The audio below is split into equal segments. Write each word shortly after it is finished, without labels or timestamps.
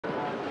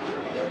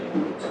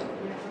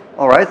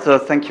All right,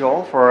 thank you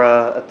all for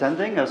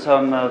attending. So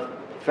I'm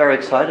very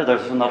excited.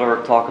 There's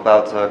another talk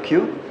about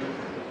Q.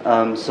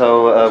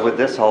 So with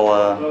this,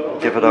 I'll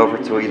give it over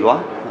to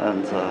Eloi.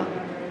 And go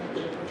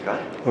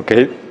ahead.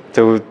 Okay,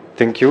 so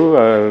thank you.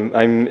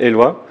 I'm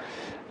Eloi.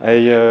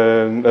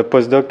 I'm a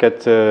postdoc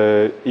at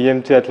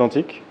EMT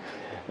Atlantic,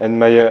 and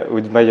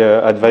with my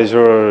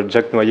advisor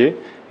Jacques Noyé.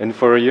 And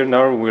for a year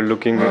now, we're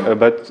looking a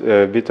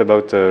bit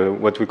about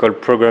what we call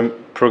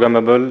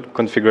programmable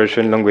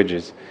configuration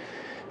languages.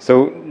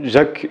 So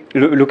Jacques,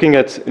 looking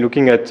at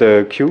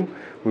Q,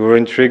 we were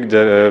intrigued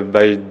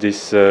by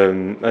this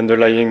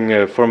underlying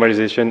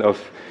formalization of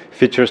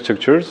feature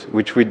structures,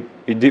 which we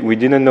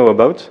didn't know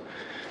about.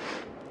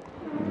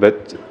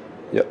 But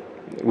yeah,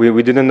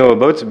 we didn't know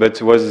about, but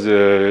was,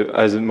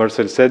 as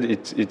Marcel said,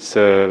 it's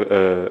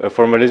a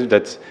formalism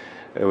that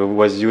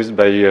was used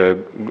by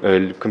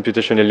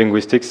computational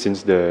linguistics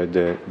since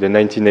the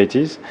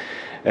 1980s.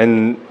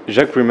 And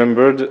Jacques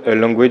remembered a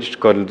language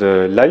called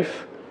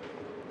Life,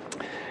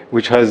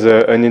 which has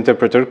an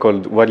interpreter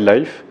called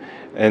wildlife,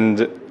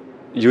 and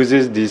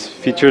uses these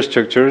feature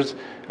structures,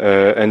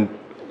 and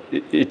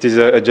it is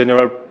a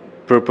general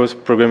purpose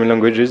programming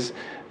languages,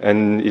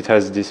 and it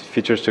has these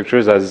feature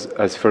structures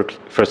as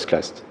first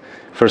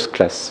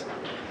class.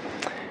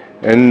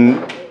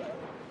 And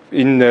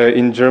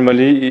in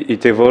Germany,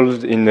 it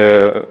evolved in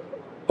the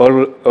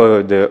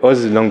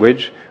Oz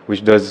language,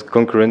 which does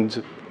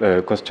concurrent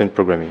constraint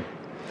programming.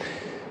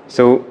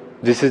 So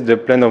this is the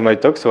plan of my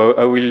talk. So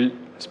I will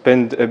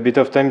spend a bit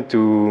of time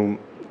to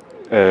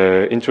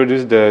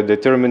introduce the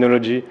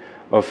terminology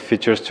of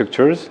feature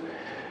structures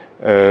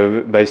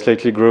by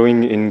slightly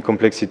growing in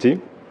complexity.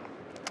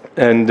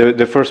 And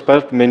the first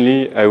part,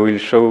 mainly, I will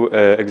show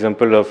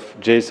example of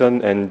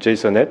JSON and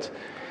JSONet,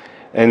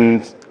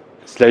 and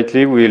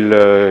slightly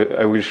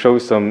I will show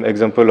some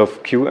example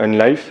of Q and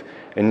Life,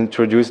 and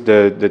introduce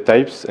the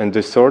types and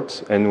the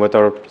sorts and what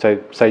are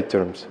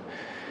psi-terms.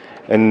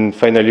 And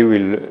finally,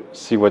 we'll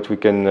see what we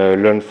can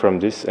learn from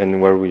this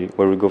and where we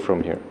go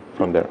from there.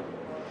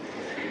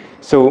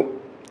 So,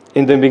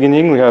 in the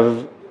beginning, we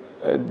have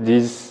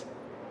these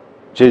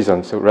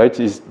JSON. So, right,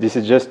 this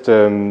is just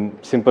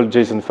simple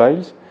JSON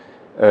files,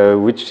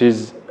 which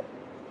is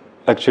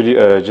actually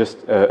just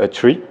a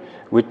tree.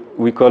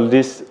 We call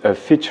this a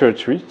feature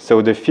tree.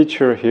 So the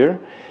feature here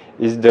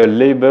is the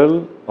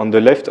label on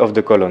the left of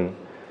the column.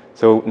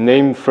 So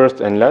name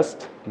first and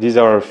last, these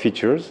are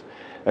features.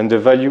 And the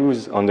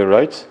values on the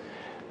right,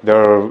 there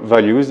are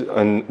values,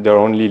 and there are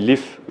only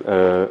leaf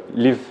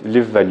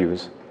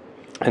values.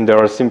 And there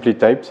are simply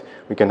typed.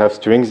 We can have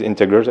strings,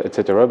 integers,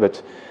 etc.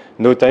 But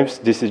no types.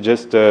 This is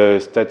just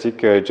a static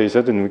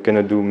JSON, and we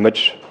cannot do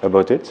much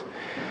about it.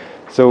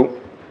 So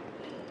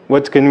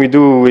what can we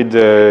do with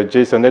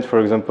JSONet, for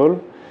example?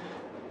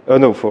 Oh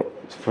no, for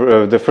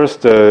the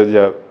first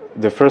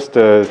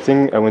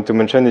thing I want to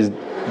mention is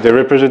the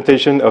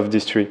representation of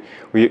this tree.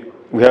 We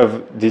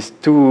have these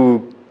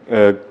two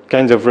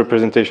kinds of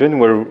representation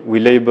where we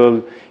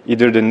label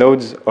either the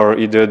nodes or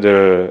either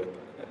the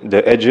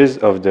edges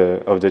of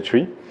the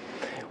tree.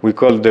 We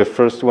call the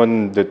first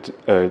one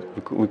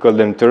we call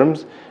them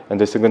terms, and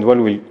the second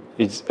one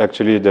is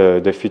actually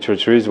the feature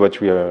trees.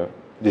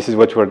 This is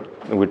what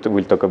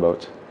we'll talk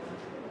about.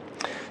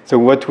 So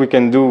what we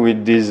can do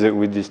with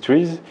these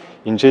trees,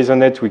 in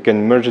JSONet we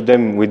can merge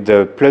them with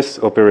the plus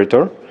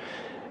operator.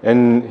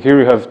 And here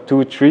we have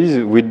two trees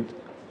with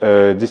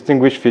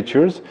distinguished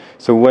features.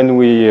 So when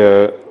we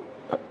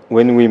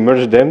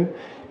merge them,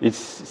 it's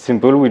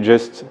simple. We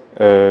just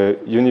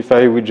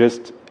unify, we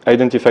just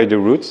identify the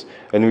roots,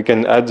 and we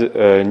can add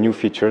new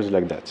features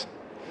like that.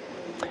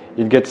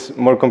 It gets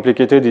more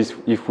complicated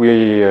if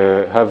we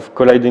have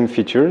colliding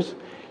features.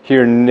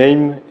 Here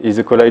name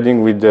is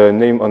colliding with the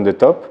name on the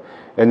top,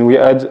 and we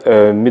add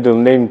a middle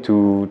name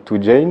to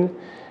Jane,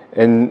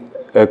 and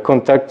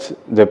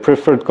the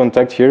preferred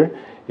contact here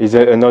is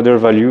another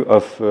value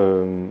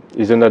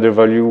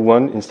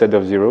 1 instead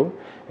of 0.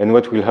 And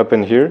what will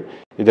happen here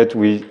is that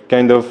we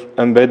kind of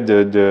embed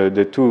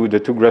the two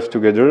graphs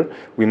together.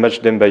 We match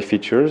them by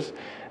features,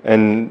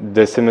 and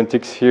the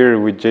semantics here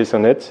with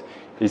JSONet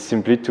is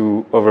simply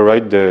to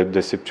override the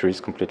subtrees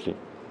completely.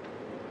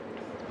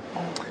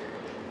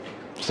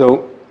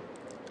 So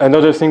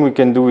another thing we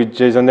can do with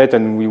JSONet,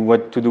 and we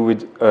want to do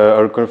with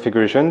our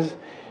configurations,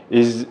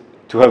 is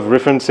to have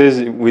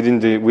references within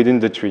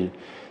the tree.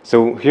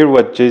 So here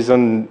what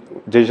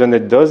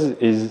JSONet does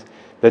is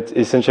that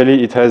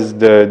essentially it has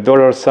the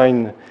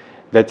 $sign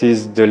that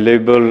is the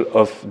label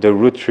of the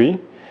root tree,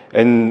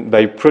 and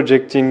by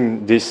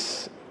projecting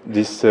this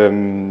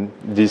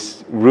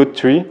root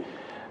tree,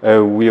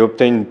 we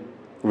obtain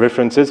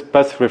references,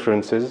 path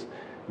references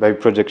by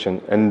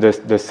projection, and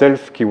the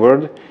self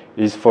keyword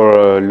is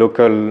for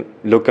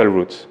local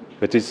roots.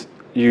 But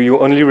you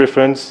only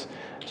reference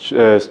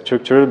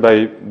structure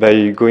by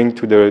going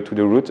to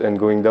the root and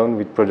going down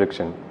with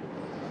projection.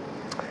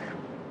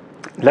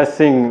 Last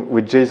thing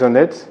with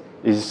JSONet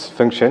is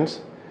functions.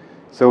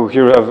 So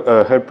here we have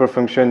a helper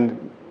function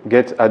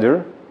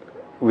getAdder,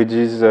 which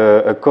is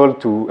a call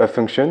to a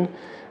function,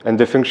 and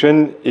the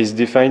function is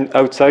defined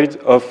outside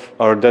of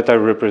our data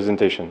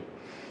representation.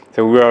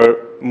 So we are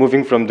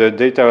moving from the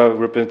data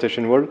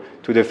representation world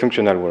to the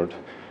functional world.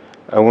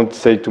 I won't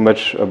say too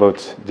much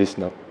about this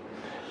now.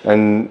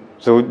 And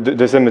so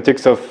the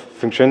semantics of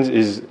functions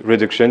is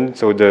reduction.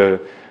 So the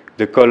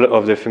call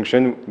of the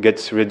function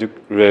gets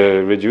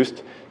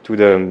reduced to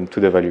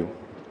the value.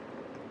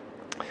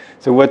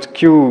 So what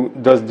Q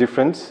does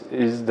different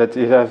is that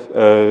it have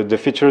the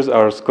features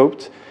are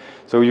scoped.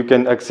 So you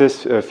can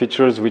access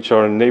features which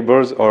are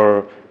neighbors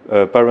or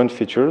parent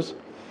features.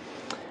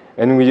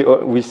 And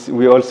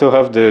we also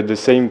have the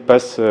same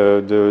path,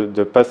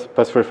 the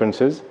path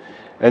references.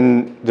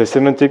 And the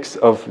semantics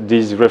of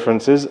these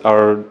references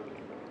are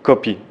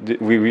copy.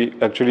 We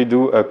actually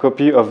do a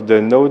copy of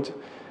the node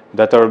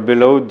that are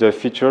below the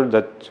feature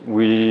that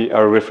we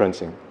are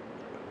referencing.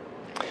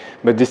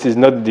 But this is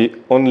not the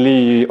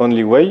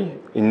only way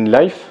in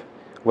life.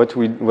 What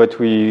we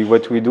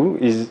do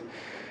is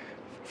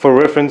for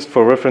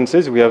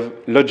references we have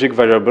logic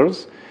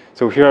variables.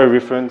 So here I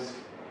reference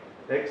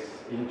x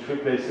in 3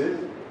 places,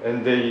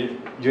 and they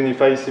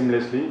unify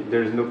seamlessly.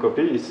 There is no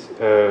copy. It's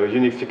a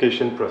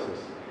unification process,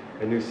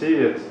 and you see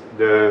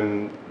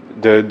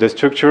that the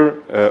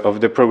structure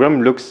of the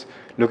program looks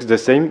the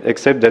same,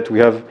 except that we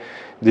have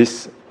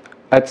this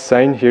 @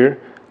 sign here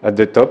at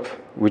the top,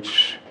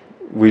 which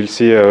we'll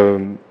see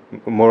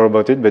more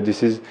about it. But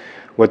this is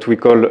what we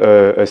call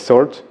a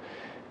sort,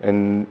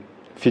 and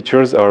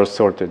features are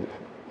sorted.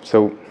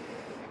 So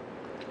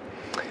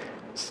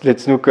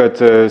let's look at.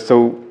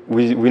 So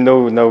we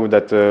know now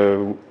that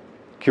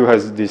Q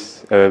has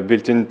this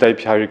built-in type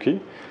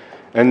hierarchy,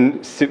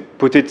 and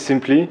put it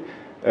simply,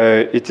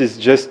 it is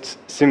just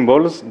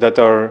symbols that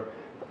are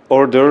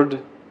ordered,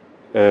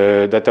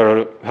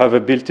 have a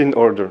built-in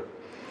order.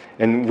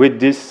 And with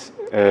this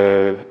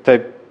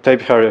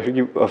type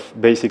hierarchy of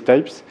basic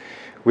types,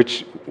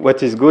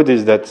 what is good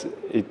is that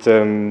it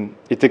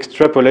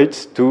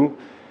extrapolates to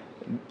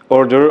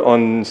order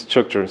on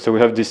structure. So we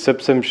have this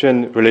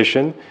subsumption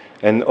relation,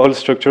 and all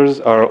structures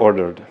are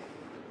ordered.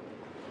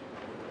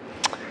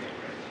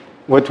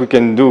 What we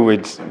can do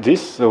with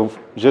this, so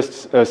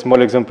just a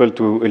small example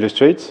to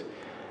illustrate.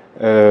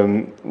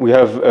 We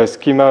have a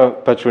schema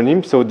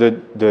patronym, so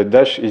the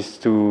dash is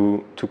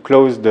to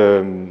close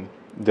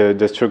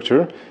the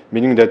structure,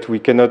 meaning that we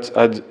cannot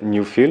add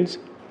new fields.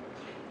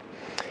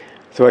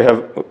 So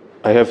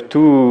I have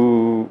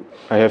two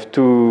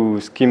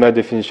schema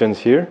definitions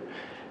here,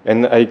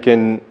 and I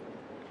can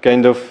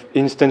kind of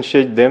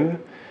instantiate them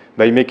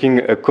by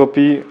making a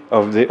copy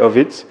of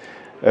it.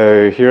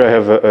 Here I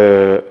have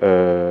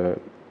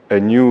a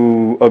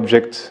new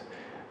object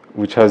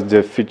which has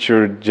the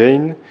feature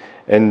Jane,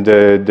 and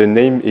the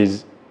name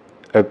is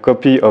a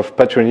copy of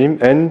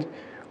patronym, and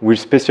we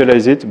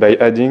specialize it by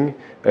adding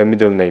a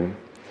middle name.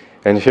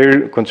 And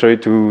here, contrary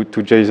to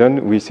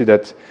JSON, we see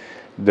that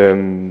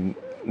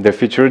the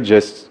feature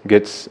just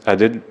gets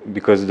added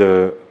because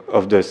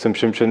of the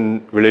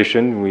subsumption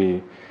relation.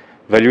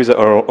 Values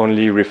are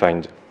only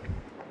refined.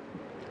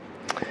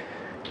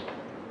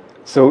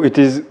 So it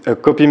is a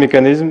copy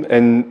mechanism,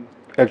 and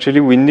actually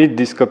we need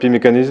this copy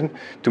mechanism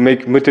to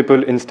make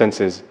multiple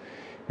instances.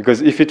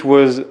 Because if it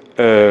was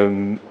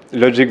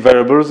logic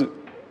variables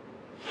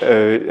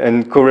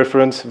and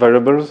co-reference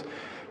variables,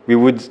 we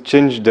would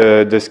change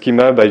the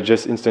schema by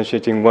just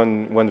instantiating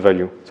one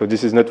value. So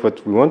this is not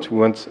what we want. We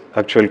want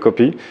actual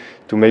copy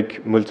to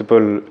make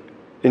multiple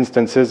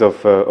instances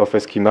of a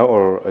schema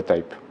or a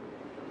type.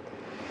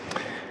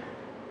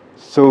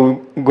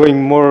 So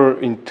going more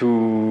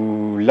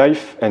into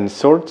life and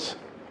sorts.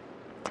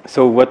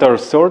 So what are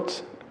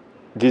sorts?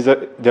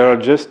 There are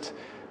just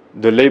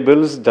the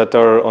labels that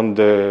are on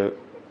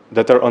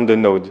the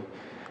node,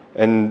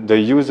 and the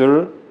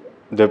user,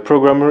 the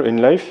programmer in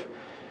life,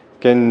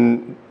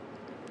 can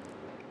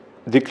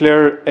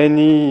declare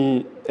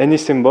any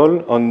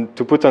symbol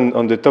to put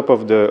on the top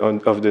of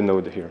the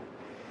node here.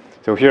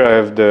 So here I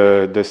have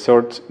the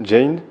sort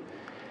Jane,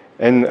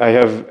 and I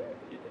have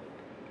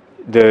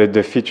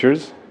the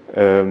features,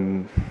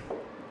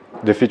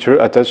 the feature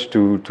attached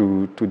to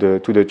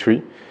the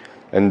tree,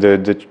 and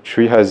the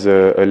tree has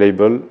a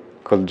label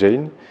called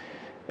Jane,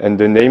 and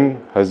the name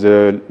has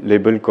a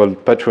label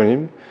called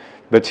patronym.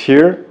 But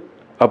here,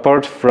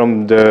 apart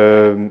from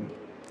the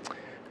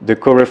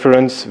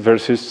co-reference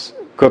versus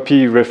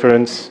copy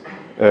reference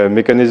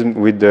mechanism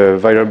with the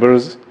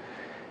variables,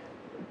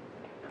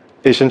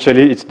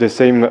 essentially it's the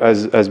same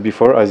as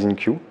before, as in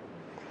Q.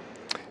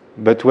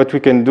 But what we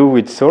can do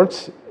with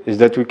sorts is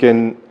that we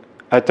can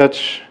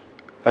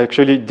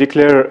actually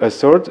declare a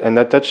sort and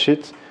attach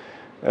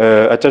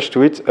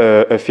to it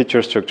a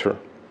feature structure,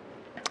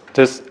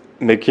 thus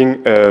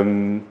making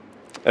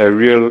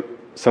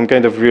some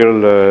kind of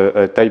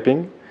real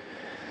typing.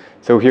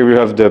 So here we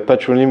have the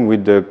patronym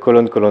with the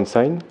colon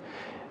sign,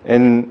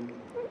 and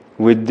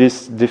with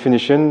this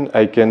definition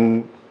I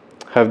can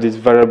have this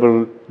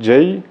variable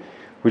j,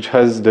 which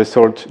has the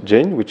sort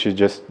Jane, which is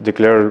just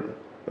declared.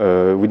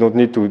 We don't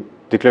need to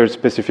declare it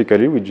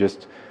specifically. We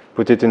just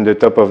put it in the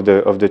top of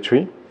the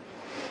tree.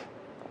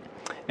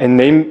 And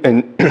name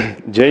and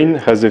Jane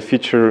has a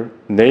feature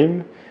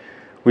name,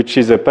 which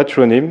is a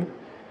patronym,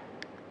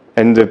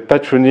 and the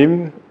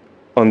patronym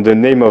on the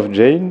name of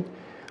Jane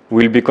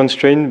will be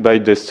constrained by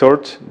the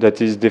sort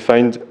that is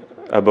defined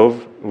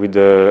above with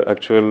the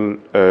actual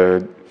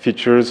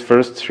features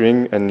first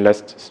string and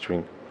last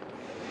string.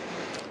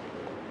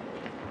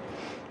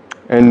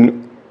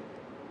 And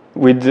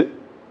with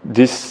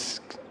this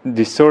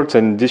sorts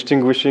and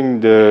distinguishing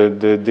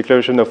the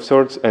declaration of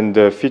sorts and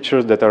the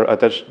features that are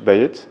attached by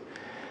it,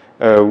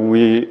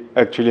 we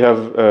actually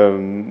have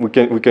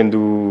we can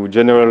do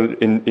general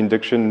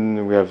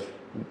induction. We have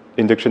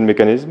induction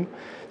mechanism.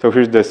 So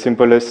here's the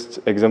simplest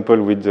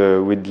example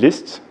with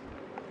lists.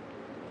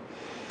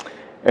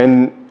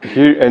 And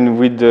here and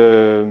with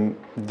the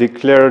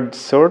declared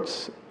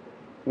sorts,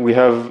 we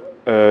have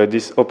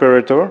this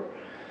operator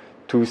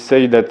to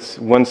say that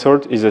one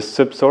sort is a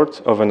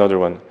subsort of another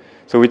one.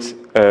 So it's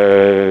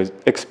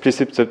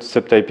explicit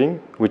subtyping,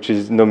 which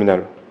is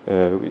nominal.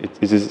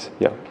 It is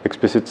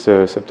explicit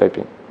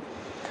subtyping.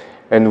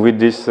 And with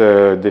this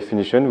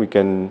definition, we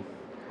can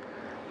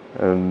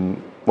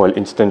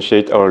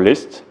instantiate our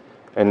list.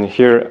 And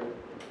here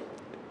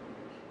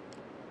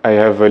I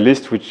have a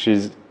list which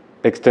is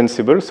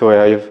extensible. So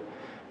I have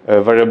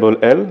a variable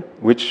L,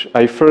 which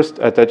I first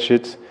attach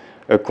it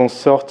a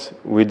consort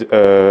with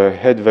a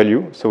head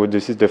value. So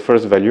this is the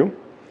first value.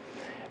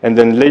 And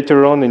then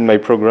later on in my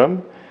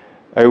program,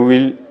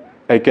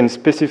 I can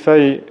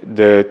specify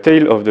the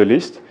tail of the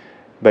list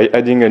by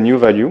adding a new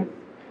value.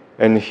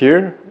 And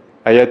here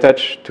I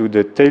attach to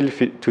the tail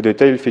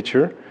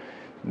feature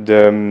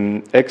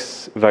the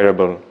x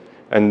variable.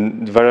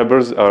 And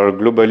variables are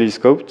globally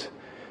scoped,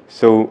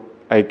 so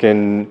I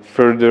can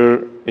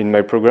further in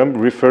my program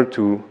refer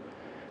to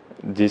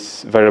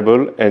this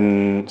variable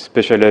and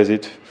specialize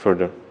it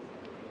further.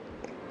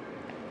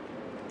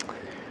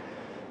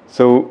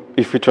 So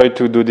if we try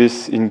to do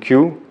this in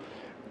Q,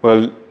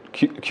 well,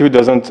 Q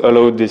doesn't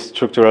allow this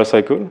structural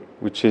cycle,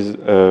 which is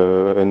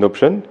an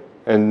option.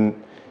 And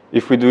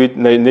if we do it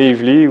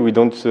naively, we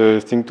don't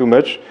think too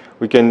much,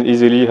 we can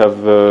easily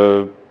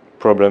have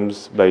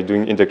problems by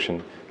doing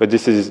induction. But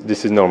this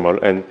is normal.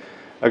 And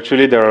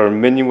actually, there are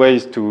many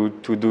ways to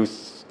do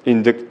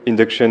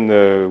induction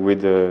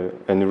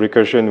and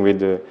recursion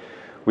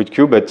with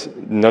Q, but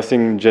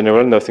nothing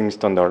general, nothing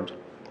standard.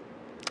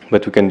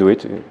 But we can do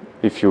it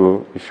if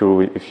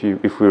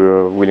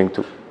we're willing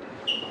to.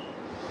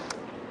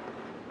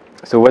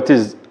 So what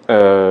is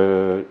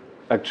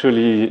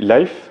actually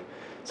life?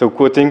 So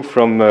quoting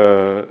from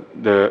a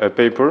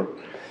paper,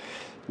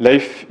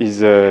 life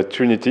is a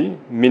trinity,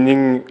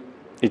 meaning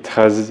it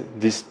has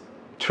these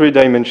 3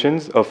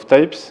 dimensions of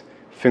types,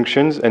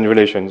 functions, and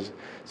relations.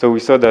 So we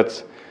saw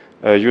that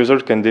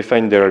users can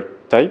define their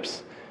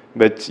types,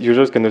 but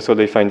users can also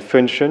define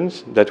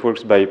functions that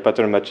works by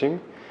pattern matching.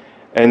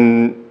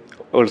 And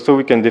also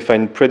we can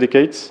define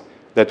predicates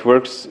that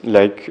works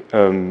like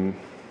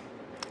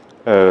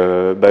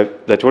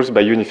that works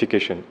by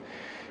unification.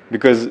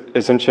 Because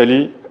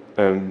essentially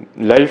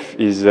life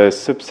is a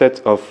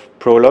subset of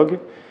Prolog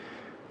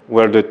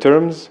where the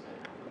terms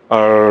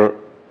are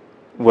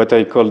what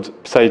I called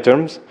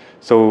psi-terms,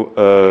 so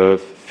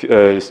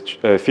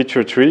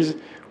feature trees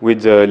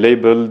with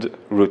labeled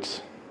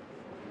roots.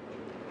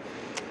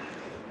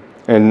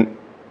 And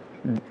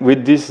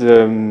with this,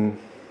 okay,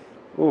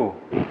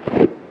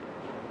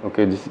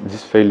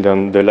 this failed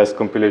on the last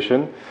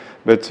compilation,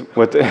 but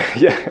what,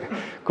 yeah,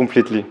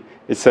 completely.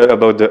 It's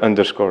about the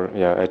underscore.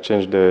 Yeah, I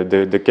changed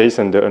the case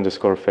and the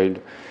underscore failed.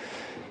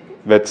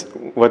 But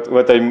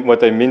what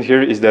I mean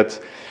here is that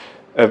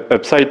a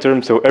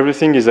psi-term, so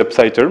everything is a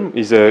psi-term,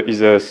 is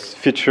a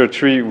feature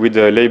tree with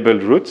a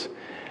labeled root,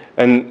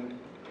 and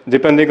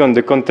depending on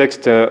the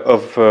context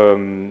of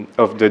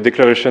the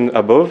declaration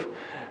above,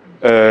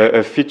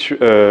 a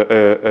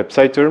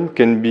psi-term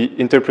can be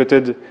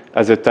interpreted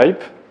as a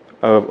type.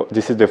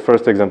 This is the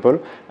first example,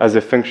 as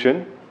a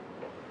function.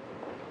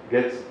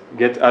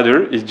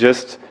 GetOther is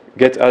just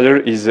getOther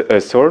is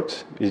a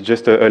sort, is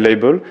just a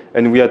label,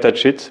 and we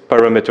attach it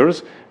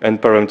parameters,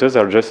 and parameters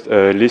are just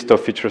a list of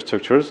feature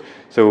structures.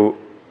 So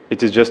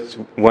it is just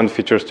one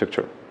feature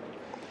structure.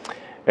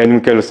 And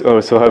we can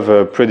also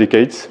have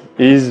predicates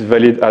is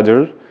valid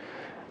other,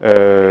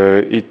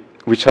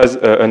 which has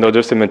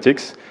another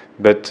semantics,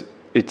 but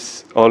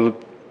it's all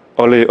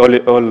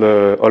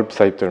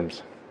psi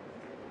terms.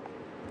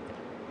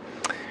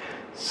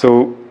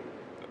 So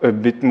a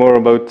bit more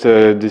about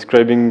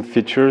describing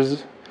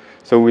features.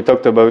 So we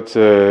talked about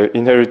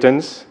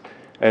inheritance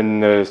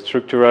and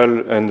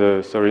structural and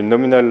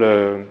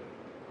nominal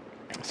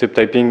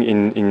subtyping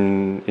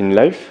in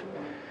life.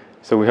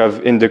 So we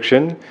have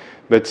induction,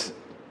 but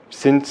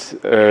since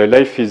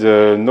life is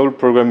a null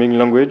programming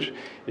language,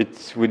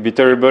 it would be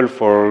terrible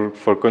for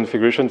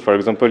configuration. For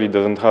example, it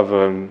doesn't have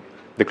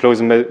the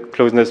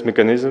closeness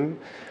mechanism,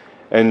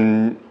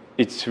 and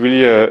it's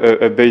really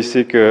a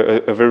basic,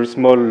 a very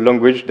small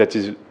language that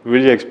is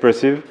really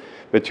expressive,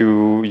 but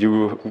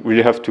you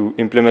really have to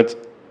implement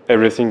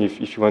everything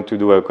if you want to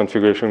do a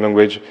configuration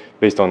language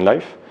based on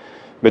life.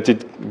 but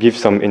it gives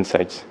some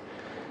insights.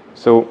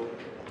 So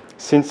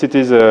since it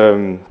is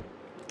a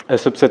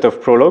subset of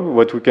Prolog,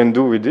 what we can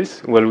do with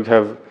this? Well, we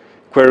have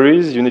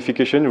queries,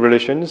 unification,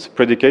 relations,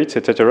 predicates,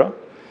 etc.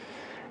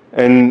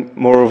 And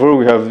moreover,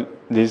 we have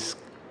these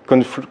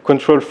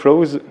control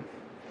flows.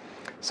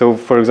 So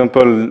for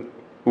example,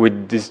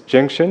 with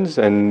disjunctions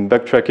and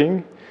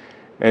backtracking,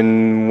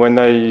 and when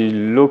I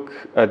look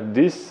at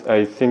this,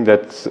 I think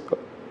that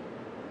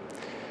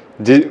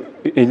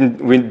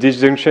with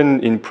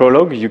disjunction in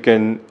Prolog, you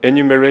can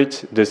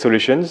enumerate the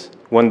solutions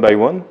one by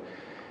one.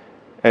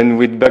 And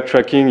with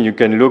backtracking, you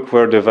can look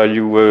where the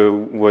value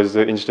was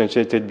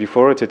instantiated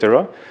before,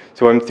 etc.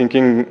 So I'm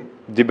thinking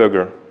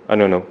debugger, I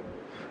don't know.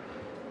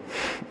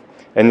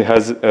 And it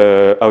has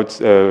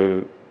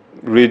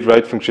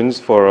read-write functions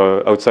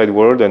for outside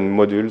world and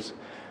modules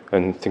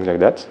and things like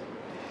that.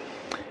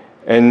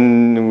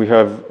 And we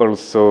have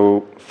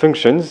also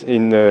functions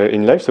in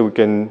life, so we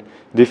can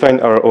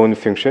define our own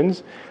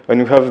functions.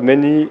 And we have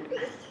many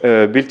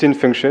built-in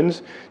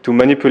functions to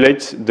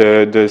manipulate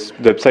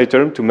the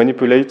psi-term, to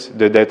manipulate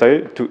the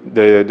data,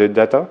 the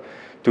data,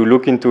 to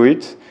look into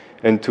it,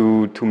 and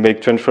to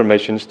make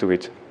transformations to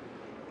it.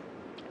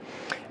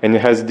 And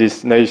it has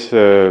this nice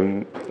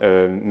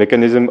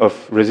mechanism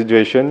of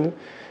residuation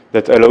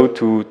that allow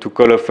to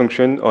call a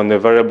function on a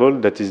variable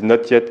that is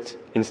not yet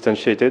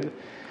instantiated,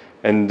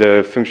 and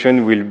the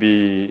function will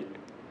be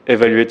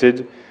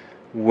evaluated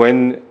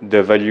when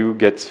the value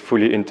gets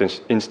fully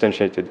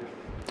instantiated.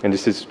 And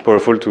this is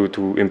powerful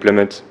to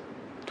implement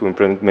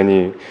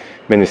many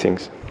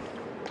things.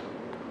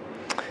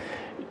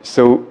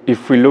 So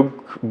if we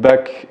look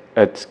back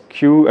at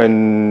Q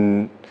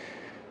and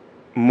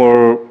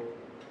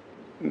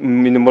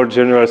in a more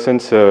general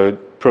sense,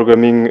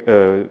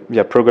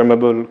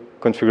 programmable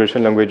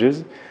configuration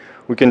languages,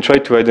 we can try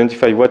to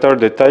identify what are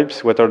the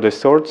types, what are the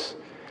sorts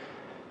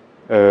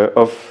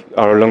of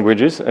our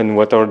languages, and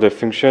what are the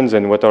functions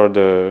and what are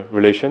the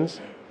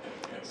relations.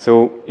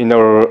 So in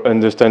our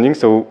understanding,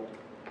 so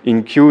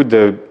in Q,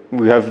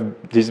 we have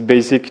these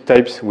basic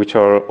types which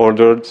are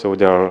ordered, so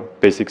they are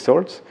basic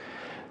sorts.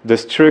 The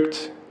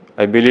struct,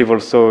 I believe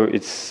also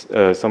it's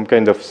some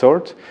kind of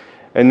sort.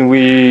 And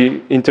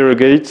we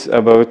interrogate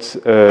about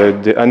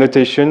the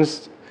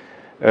annotations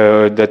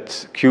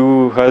that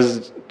Q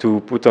has to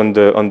put on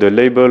the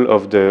label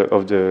of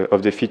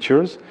the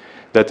features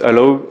that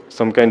allow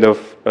some kind of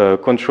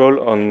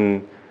control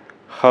on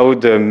how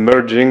the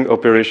merging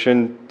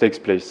operation takes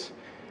place.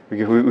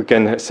 We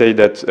can say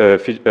that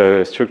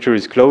a structure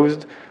is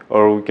closed,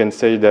 or we can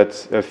say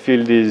that a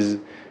field is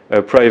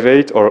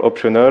private or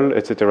optional,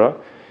 etc.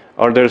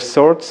 Are there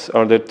sorts?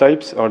 Are there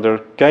types? Are there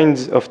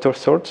kinds of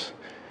sorts?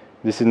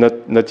 This is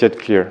not yet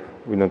clear.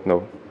 We don't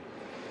know.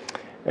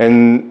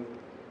 And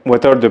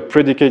what are the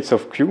predicates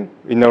of Q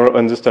in our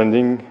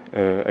understanding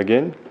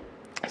again?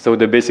 So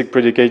the basic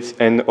predicates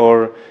and,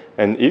 or,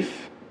 and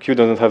if. Q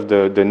doesn't have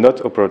the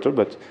not operator,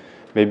 but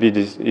maybe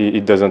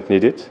it doesn't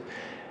need it.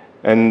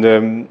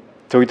 And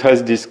so it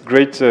has this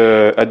great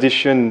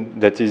addition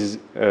that is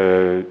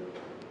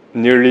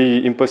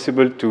nearly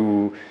impossible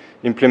to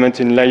implement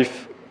in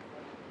life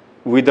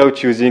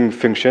without using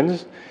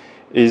functions,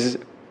 is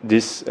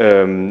this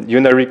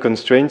unary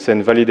constraints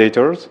and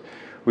validators,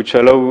 which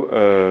allow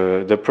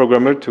the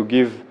programmer to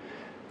give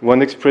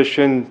one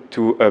expression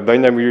to a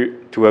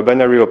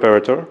binary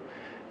operator,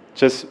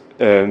 just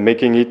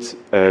making it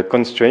a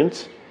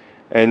constraint.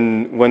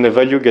 And when a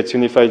value gets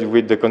unified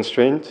with the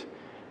constraint,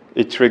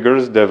 it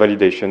triggers the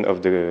validation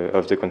of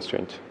the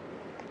constraint.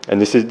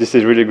 And this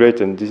is really great,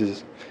 and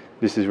this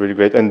is really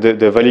great. And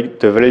the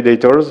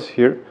validators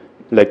here,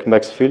 like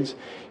max fields,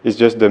 is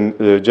just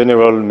the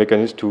general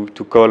mechanism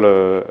to call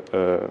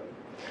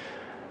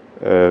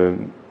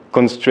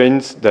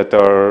constraints that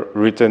are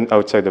written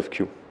outside of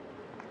Q.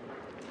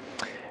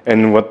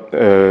 And what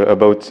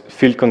about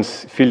field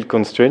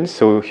constraints?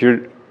 So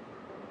here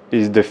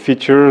is the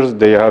features.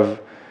 They have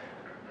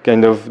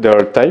there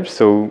are types.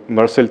 So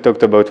Marcel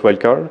talked about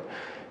wildcard.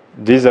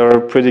 These are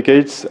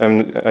predicates.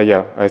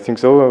 Yeah, I think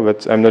so,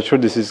 but I'm not sure.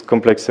 This is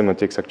complex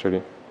semantics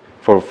actually,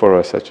 for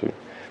us actually.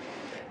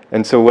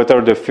 And so what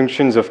are the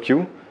functions of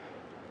Q?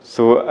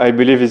 So I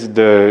believe it's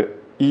the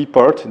E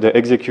part, the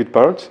execute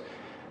part.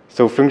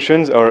 So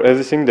functions are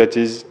everything that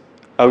is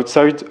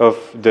outside of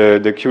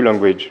the Q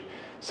language.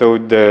 So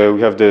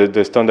we have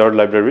the standard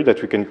library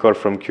that we can call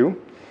from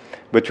Q,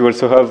 but we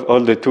also have all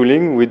the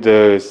tooling with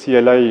the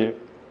CLI,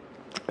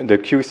 the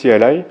Q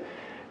CLI,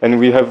 and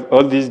we have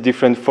all these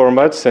different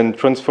formats and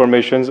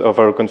transformations of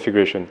our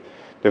configuration.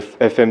 The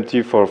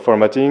FMT for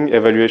formatting,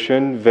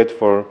 evaluation, vet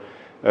for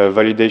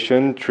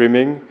validation,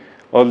 trimming.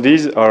 All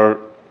these are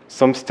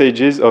some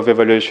stages of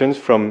evaluations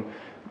from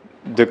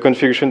the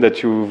configuration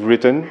that you've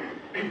written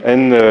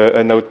and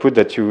an output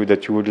that you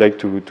would like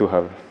to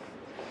have.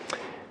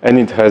 And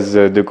it has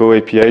the Go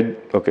API.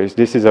 Okay, so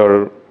this is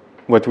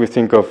what we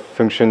think of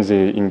functions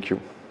in Q.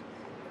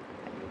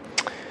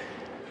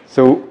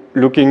 So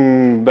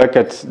looking back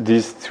at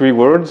these three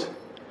words,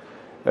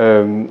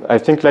 I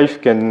think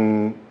life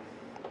can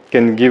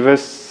give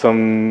us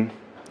some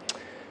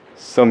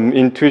some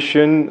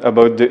intuition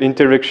about the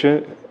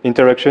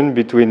interaction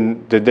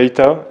between the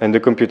data and the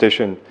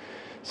computation.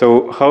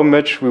 So how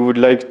much we would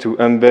like to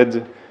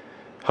embed,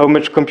 how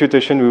much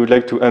computation we would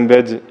like to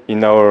embed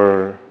in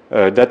our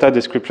data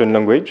description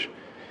language.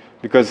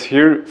 Because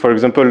here, for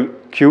example,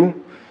 Q,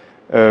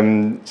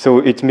 so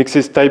it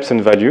mixes types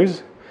and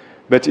values,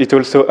 but it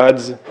also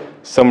adds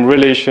some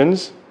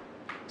relations,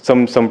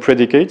 some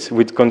predicates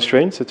with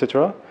constraints,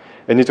 etc.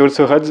 And it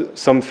also has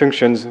some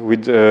functions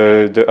with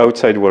the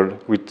outside world,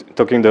 with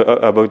talking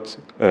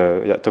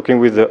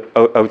with the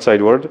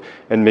outside world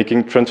and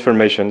making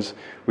transformations,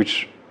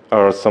 which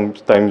are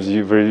sometimes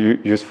very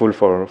useful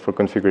for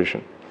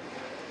configuration.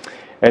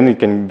 And it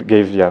can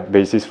give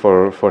basis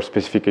for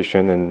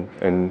specification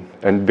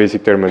and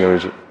basic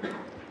terminology.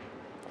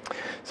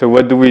 So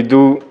what do we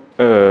do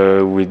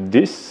with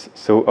this?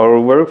 So our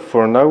work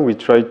for now, we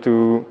try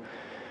to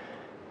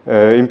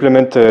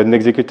implement an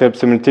executable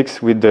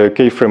semantics with the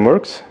K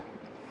frameworks.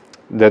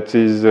 That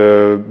is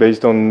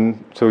based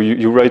on, so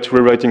you write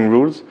rewriting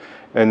rules,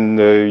 and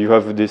you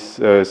have this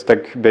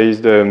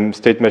stack-based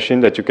state machine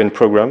that you can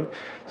program.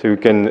 So you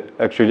can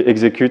actually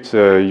execute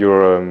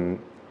your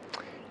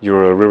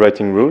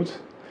rewriting rules.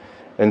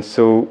 And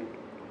so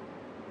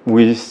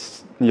we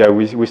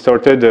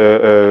started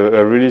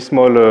a really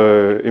small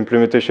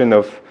implementation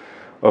of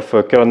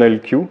a kernel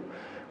Q,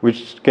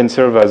 which can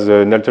serve as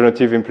an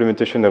alternative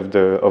implementation of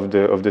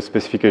the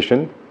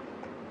specification.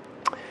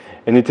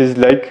 And it is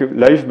like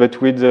live,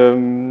 but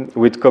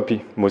with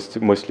copy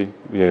mostly,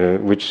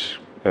 which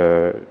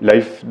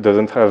live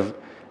doesn't have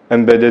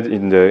embedded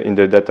in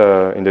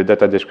the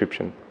data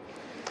description.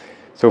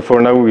 So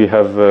for now we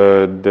have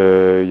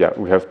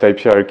we have type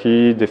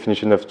hierarchy,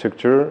 definition of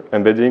structure,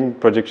 embedding,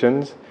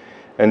 projections,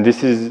 and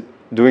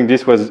doing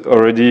this was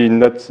already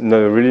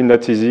really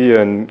not easy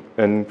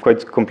and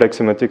quite complex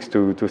semantics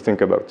to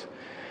think about.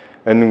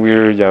 And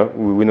we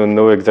don't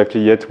know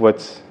exactly yet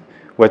what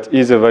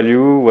is a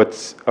value,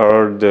 what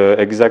are the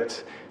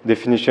exact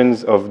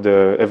definitions of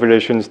the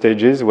evaluation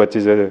stages, what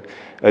is a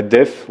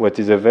def, what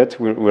is a vet.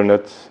 We're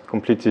not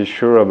completely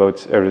sure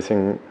about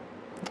everything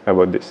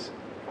about this.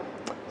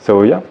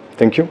 So yeah,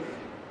 thank you.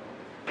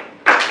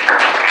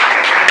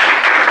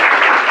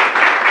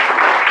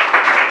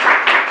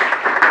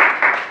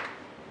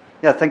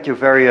 Yeah, thank you.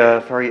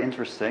 Very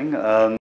interesting.